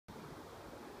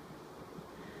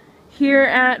here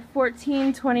at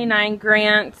 1429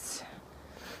 Grant.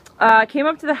 Came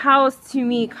up to the house to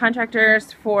meet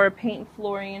contractors for paint and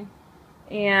flooring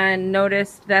and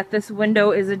noticed that this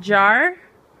window is ajar.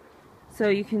 So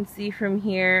you can see from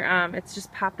here, it's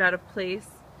just popped out of place.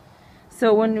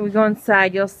 So when we go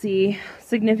inside, you'll see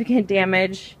significant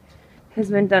damage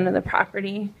has been done to the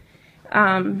property.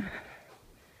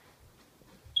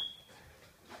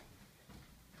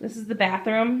 This is the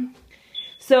bathroom.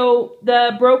 So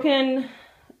the broken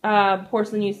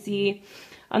porcelain you see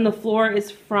on the floor is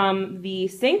from the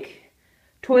sink.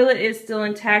 Toilet is still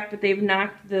intact, but they've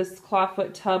knocked this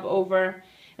clawfoot tub over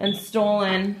and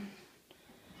stolen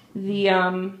the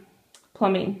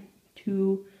plumbing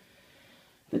to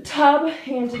the tub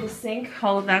and to the sink.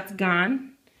 All of that's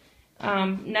gone.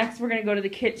 Next we're going to go to the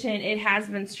kitchen. It has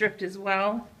been stripped as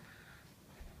well.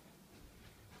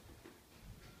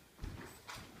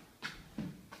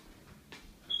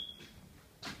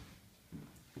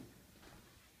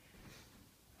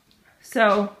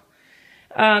 So,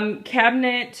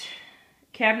 cabinetry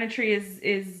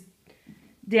is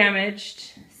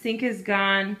damaged. Sink is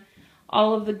gone.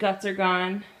 All of the guts are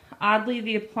gone. Oddly,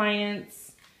 the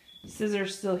appliances are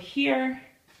still here.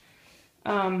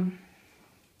 But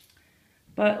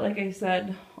like I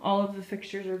said, all of the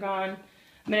fixtures are gone.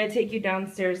 I'm going to take you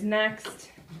downstairs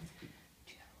next.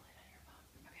 Do you have a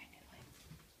light on your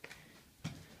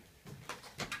phone? Okay,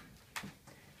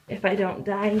 I need a light. If I don't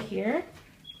die here.